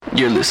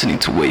You're listening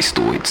to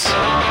Wastoids.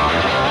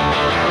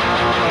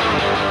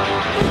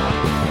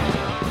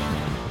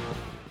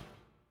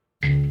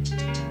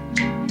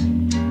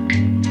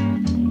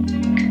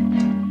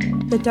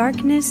 The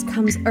darkness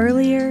comes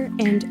earlier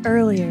and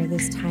earlier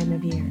this time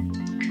of year,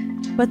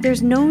 but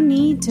there's no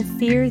need to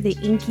fear the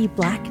inky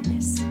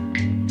blackness.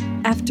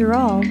 After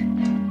all,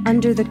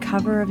 under the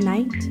cover of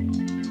night,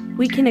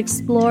 we can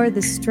explore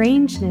the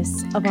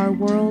strangeness of our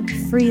world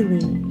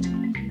freely,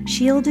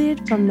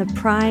 shielded from the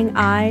prying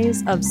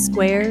eyes of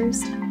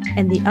squares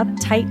and the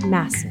uptight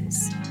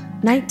masses.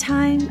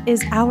 Nighttime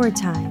is our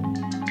time,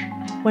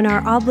 when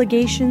our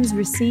obligations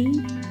recede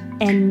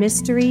and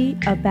mystery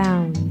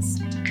abounds.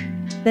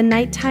 The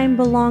nighttime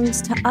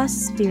belongs to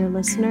us, dear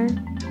listener,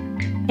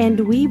 and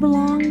we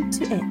belong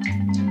to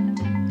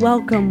it.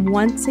 Welcome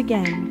once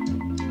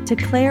again to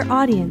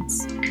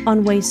Clairaudience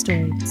on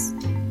Wastoids.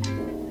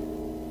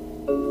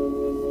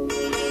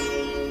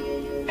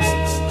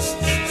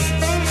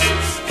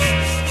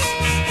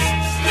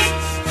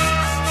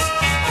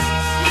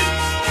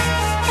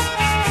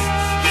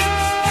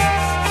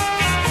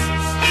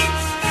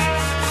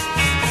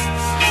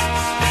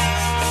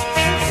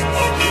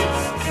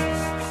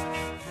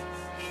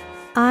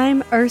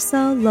 I'm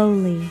Ursa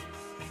Lowly,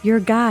 your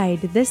guide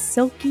this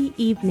silky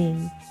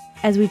evening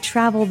as we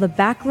travel the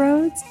back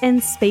roads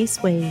and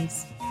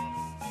spaceways.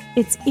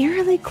 It's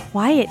eerily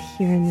quiet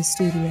here in the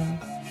studio.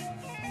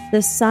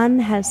 The sun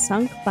has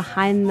sunk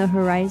behind the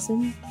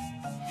horizon,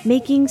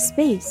 making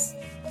space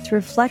to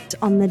reflect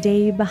on the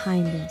day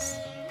behind us.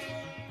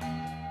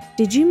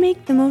 Did you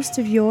make the most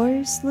of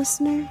yours,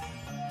 listener?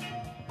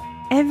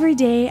 Every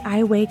day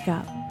I wake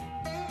up,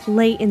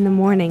 late in the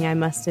morning I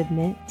must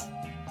admit.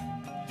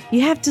 You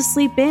have to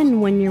sleep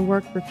in when your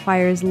work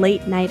requires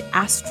late-night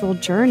astral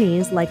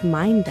journeys like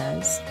mine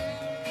does.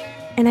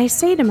 And I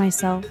say to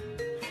myself,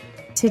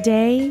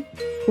 today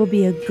will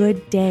be a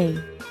good day.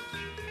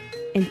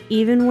 And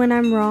even when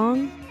I'm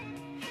wrong,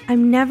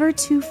 I'm never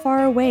too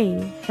far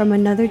away from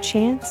another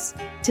chance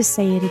to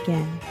say it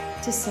again.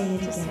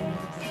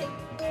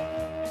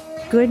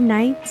 Good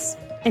nights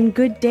and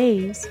good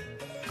days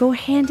go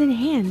hand in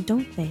hand,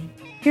 don't they?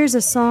 Here's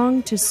a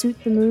song to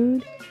suit the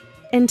mood,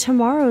 and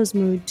tomorrow's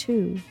mood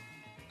too.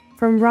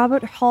 From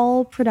Robert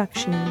Hall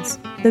Productions,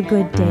 The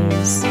Good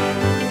Days.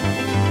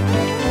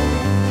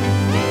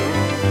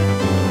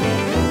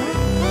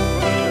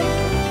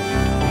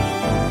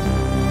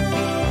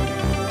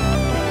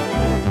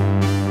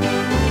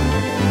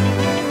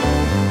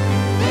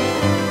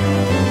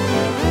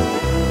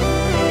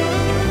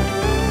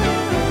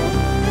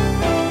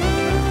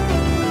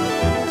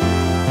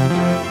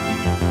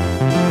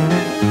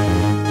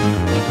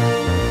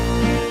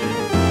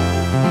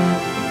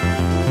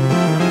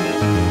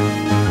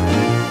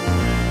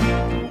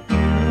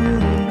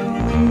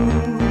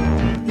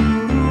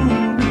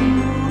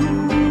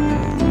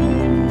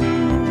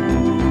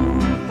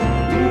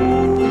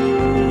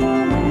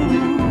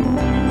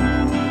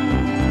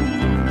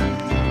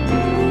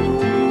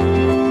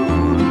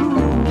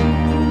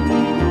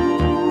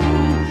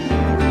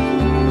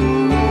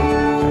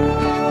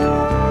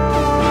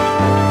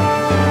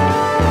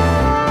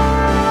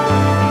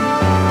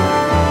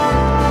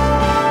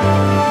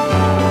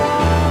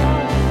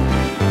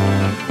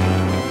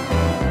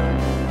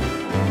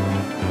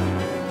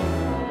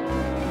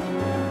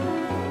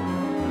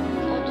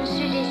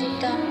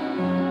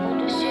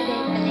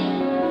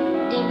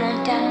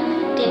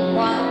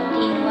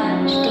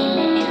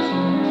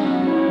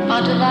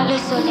 Par-delà le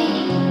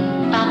soleil,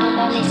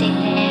 par-delà les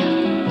éthers,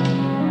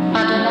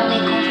 par-delà les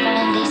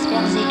confins des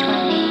sphères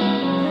étoilées,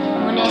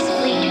 mon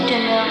esprit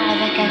demeure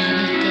avec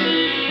agilité.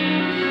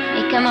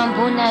 Et comme un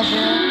beau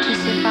nageur qui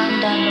se pend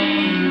dans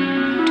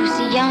l'eau, tout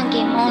sillant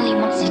gaiement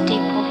l'immensité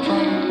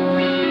profonde,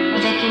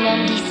 avec une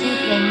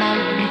indicible et mal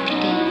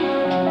volupté.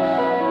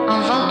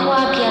 Envole-toi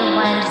bien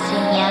loin de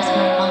ces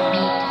miasmes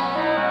morbides,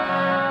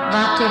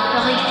 va te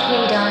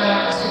purifier dans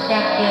l'air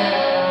supérieur,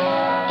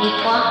 et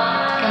toi,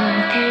 comme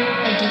une pure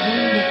et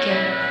divine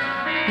liqueur,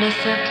 le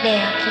feu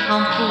clair qui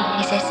remplit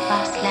les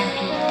espaces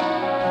limpides.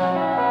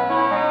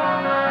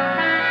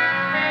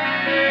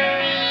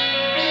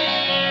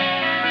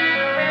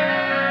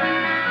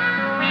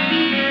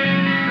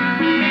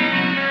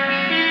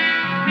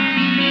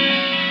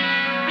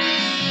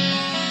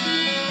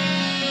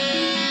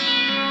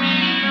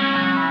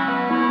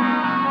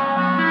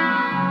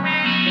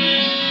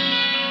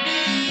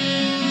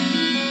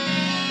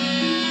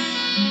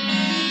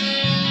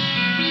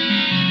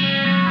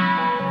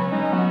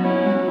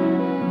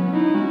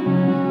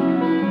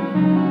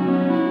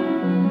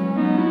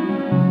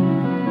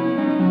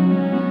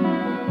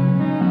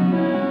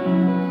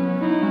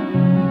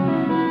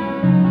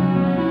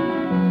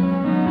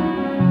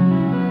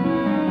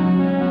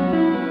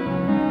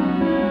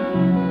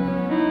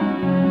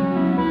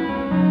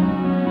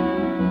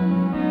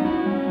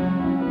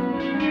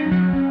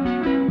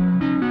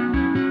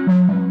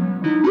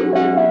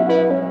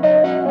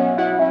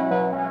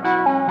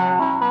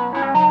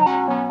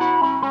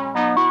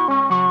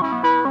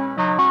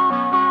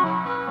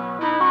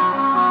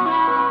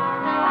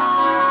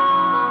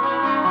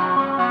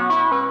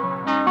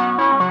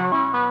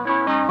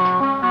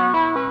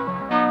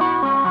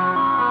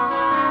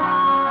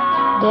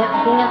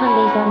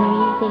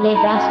 les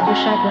vastes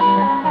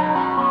chagrins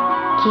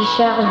qui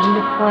chargent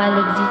du poids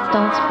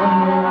l'existence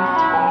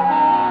brumeuse.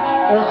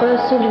 Heureux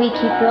celui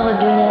qui pleure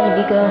d'une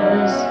aile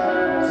vigoureuse,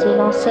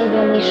 s'élancer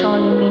vers les champs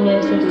lumineux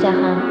et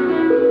sereins.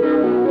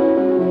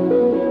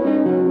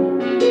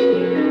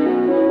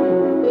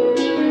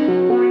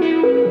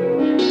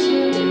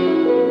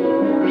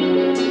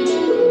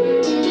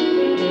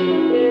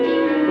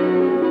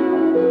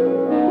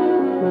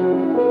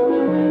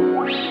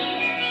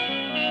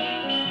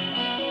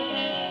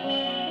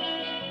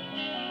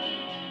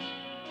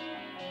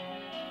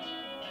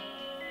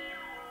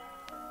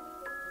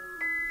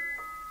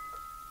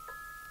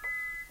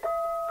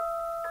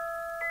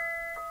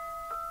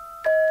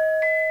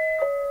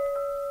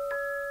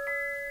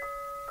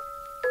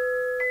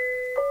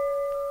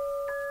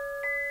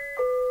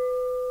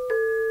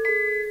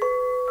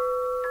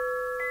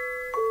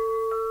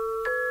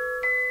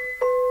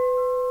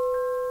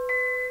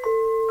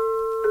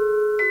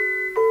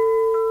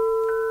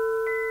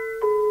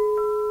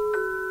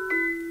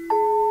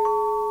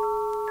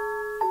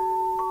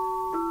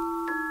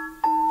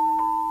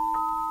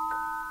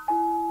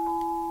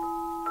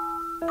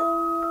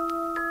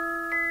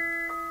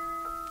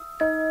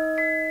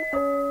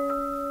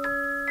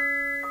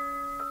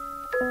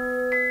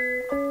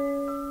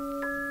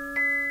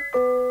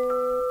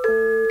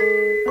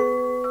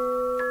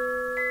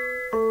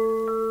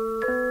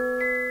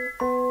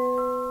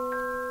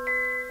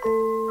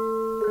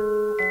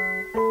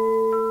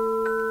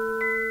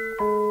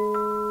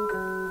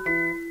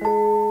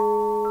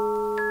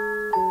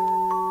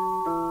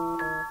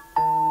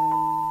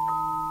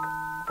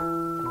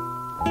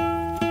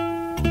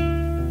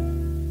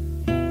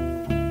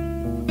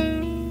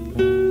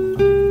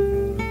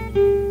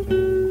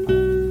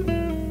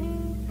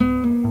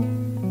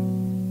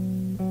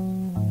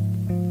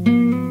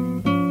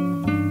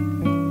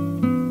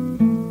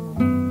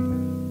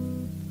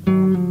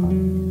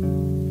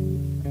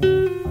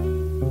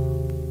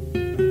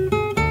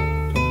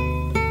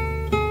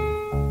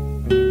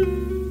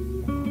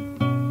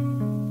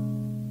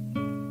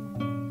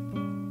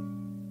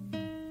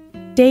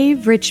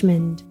 Dave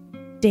Richmond,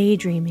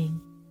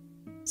 Daydreaming.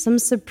 Some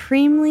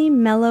supremely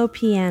mellow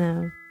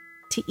piano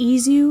to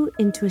ease you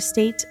into a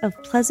state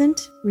of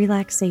pleasant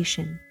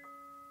relaxation.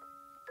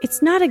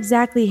 It's not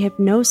exactly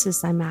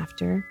hypnosis I'm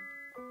after,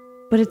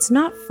 but it's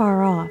not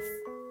far off.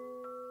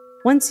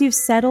 Once you've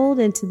settled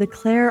into the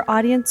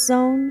clairaudience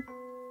zone,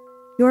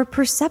 you're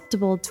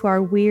perceptible to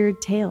our weird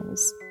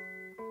tales,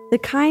 the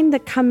kind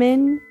that come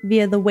in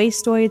via the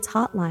Wastoids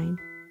hotline.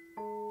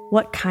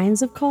 What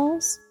kinds of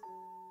calls?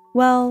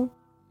 Well,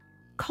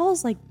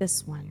 calls like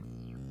this one.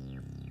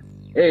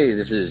 Hey,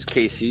 this is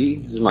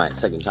Casey. This is my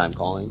second time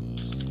calling.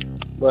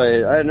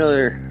 But I had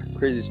another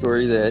crazy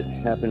story that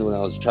happened when I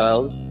was a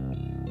child.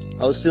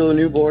 I was still a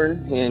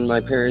newborn, and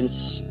my parents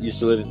used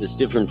to live at this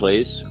different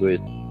place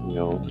with,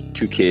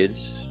 two kids.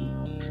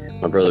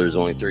 My brother was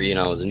only 3, and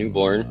I was a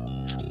newborn.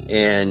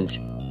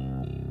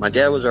 And my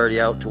dad was already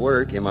out to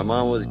work, and my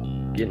mom was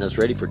getting us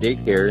ready for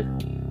daycare.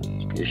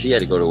 She had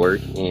to go to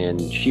work,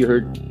 and she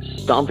heard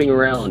stomping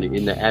around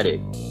in the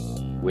attic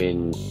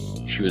when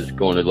she was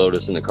going to load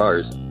us in the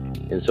cars.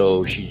 And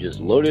so she just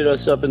loaded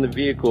us up in the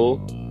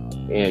vehicle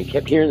and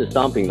kept hearing the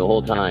stomping the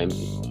whole time.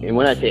 And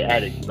when I say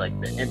attic, it's like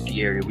the empty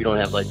area. We don't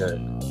have like a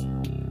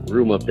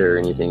room up there or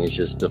anything. It's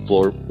just the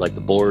floor, like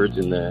the boards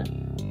and the,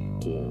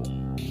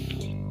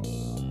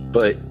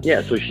 But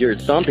yeah, so she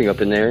heard stomping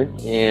up in there,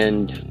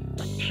 and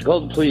she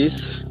called the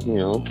police,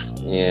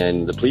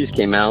 and the police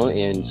came out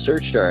and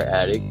searched our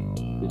attic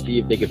to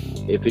see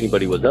if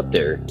anybody was up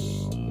there.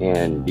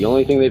 And the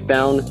only thing they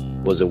found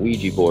was a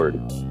Ouija board.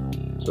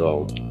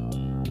 So,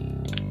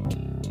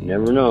 you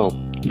never know.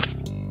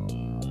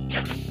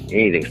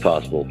 Anything's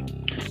possible.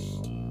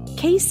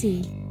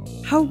 Casey,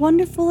 how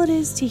wonderful it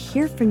is to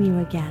hear from you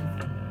again.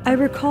 I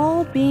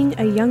recall being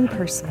a young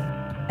person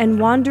and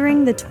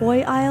wandering the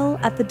toy aisle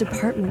at the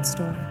department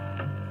store.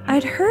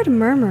 I'd heard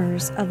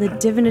murmurs of the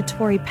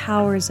divinatory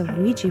powers of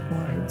Ouija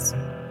boards.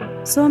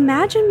 So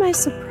imagine my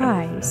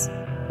surprise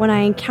when I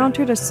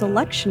encountered a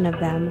selection of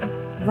them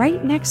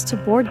right next to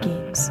board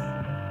games,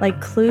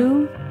 like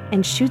Clue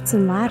and Chutes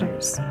and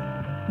Ladders.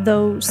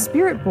 Though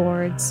spirit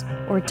boards,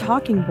 or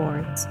talking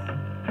boards,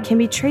 can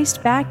be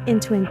traced back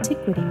into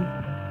antiquity,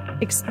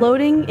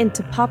 exploding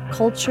into pop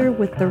culture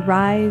with the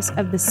rise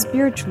of the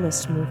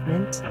spiritualist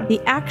movement, the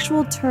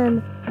actual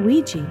term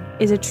Ouija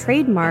is a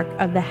trademark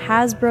of the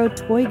Hasbro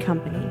toy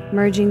company,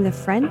 merging the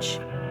French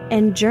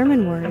and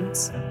German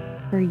words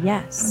for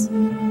yes.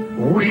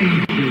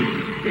 Ouija,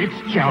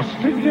 it's just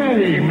a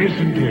game,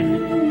 isn't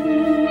it?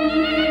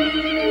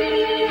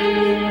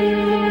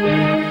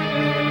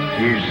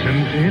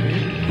 Isn't it?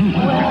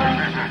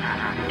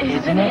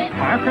 Isn't it?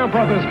 Parker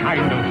Brothers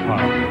kind of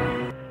fun.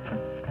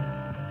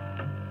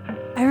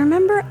 I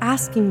remember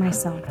asking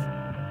myself,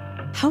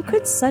 how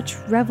could such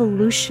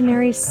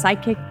revolutionary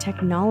psychic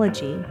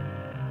technology,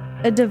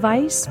 a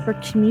device for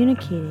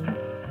communicating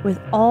with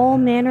all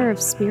manner of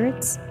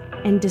spirits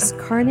and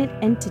discarnate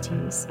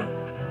entities,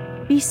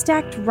 be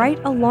stacked right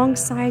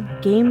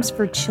alongside games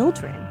for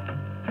children?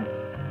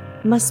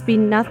 Must be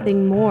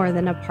nothing more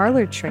than a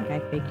parlor trick, I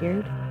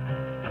figured.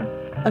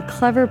 A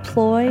clever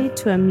ploy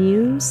to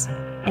amuse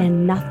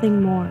and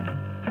nothing more.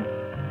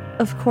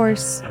 Of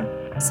course,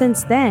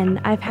 since then,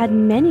 I've had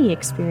many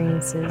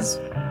experiences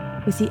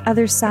with the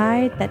other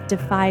side that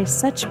defy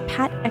such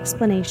pat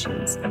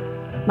explanations,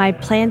 my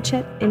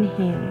planchette in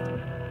hand.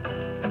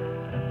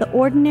 The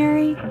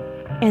ordinary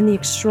and the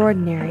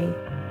extraordinary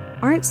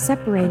aren't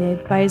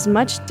separated by as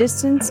much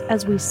distance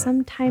as we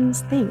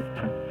sometimes think.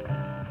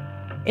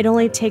 It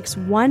only takes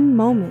one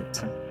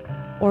moment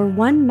or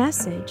one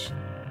message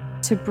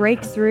to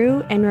break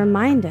through and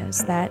remind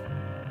us that,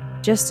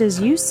 just as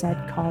you said,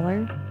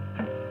 caller,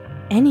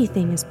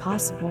 anything is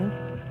possible.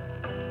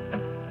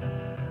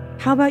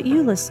 How about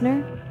you,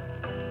 listener?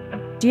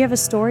 Do you have a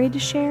story to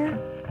share?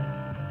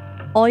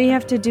 All you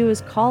have to do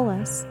is call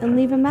us and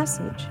leave a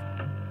message.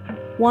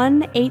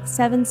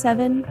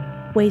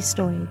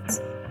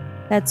 1-877-WASTOIDS.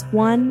 That's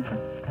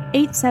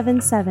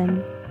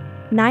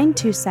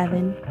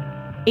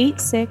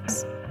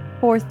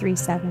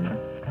 1-877-927-86437.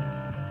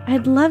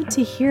 I'd love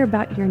to hear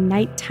about your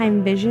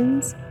nighttime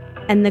visions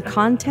and the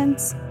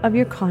contents of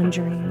your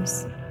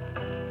conjurings.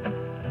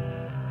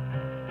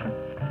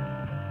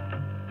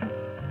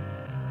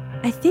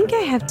 I think I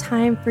have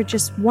time for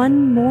just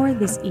one more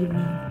this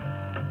evening.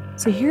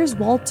 So here's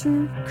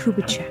Walter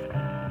Kubitschek.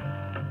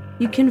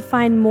 You can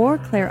find more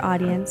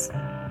Clairaudience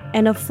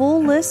and a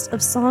full list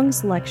of song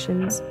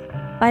selections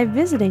by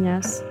visiting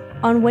us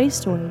on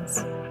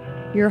Wastoids,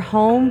 your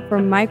home for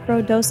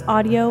microdose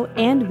audio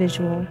and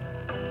visual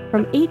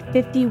from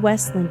 850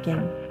 West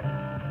Lincoln.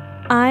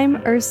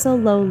 I'm Ursa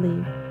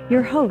Lowley,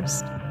 your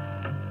host.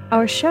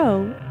 Our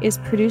show is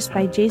produced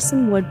by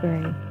Jason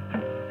Woodbury,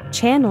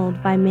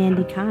 channeled by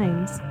Mandy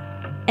Kimes,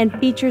 and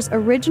features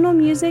original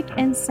music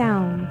and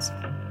sounds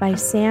by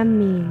Sam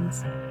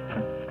Means.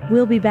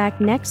 We'll be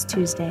back next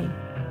Tuesday.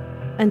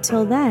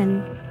 Until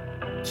then,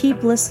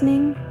 keep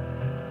listening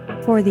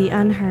for the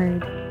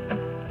unheard.